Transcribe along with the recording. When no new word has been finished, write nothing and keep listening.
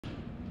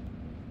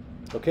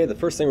Okay, the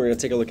first thing we're going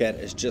to take a look at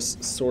is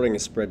just sorting a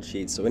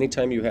spreadsheet. So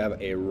anytime you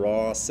have a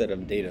raw set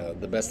of data,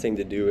 the best thing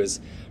to do is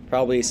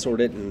probably sort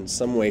it in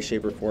some way,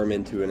 shape, or form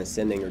into an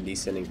ascending or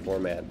descending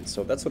format.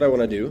 So that's what I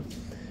want to do.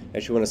 I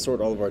actually want to sort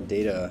all of our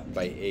data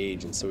by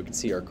age, and so we can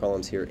see our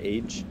columns here: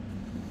 age,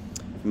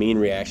 mean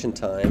reaction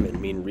time,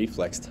 and mean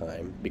reflex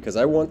time. Because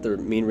I want the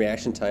mean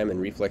reaction time and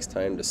reflex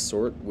time to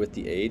sort with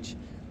the age,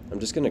 I'm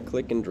just going to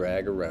click and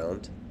drag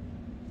around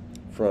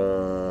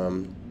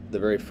from the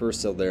very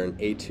first cell there in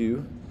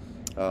A2,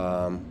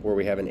 where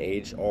we have an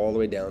age, all the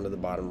way down to the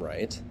bottom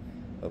right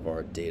of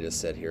our data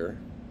set here.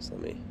 So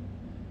let me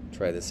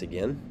try this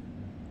again.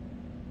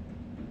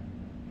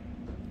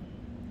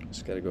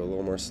 Just got to go a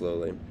little more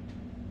slowly.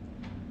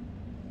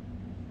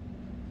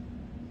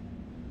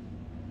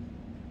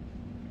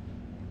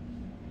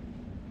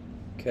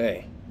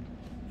 Okay,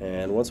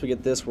 and once we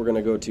get this, we're going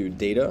to go to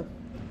Data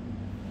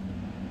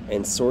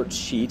and Sort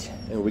Sheet,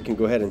 and we can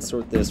go ahead and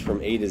sort this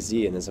from A to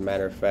Z. And as a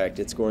matter of fact,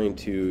 it's going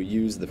to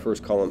use the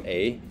first column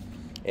A,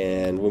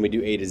 and when we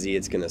do A to Z,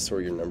 it's going to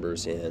sort your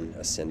numbers in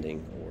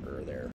ascending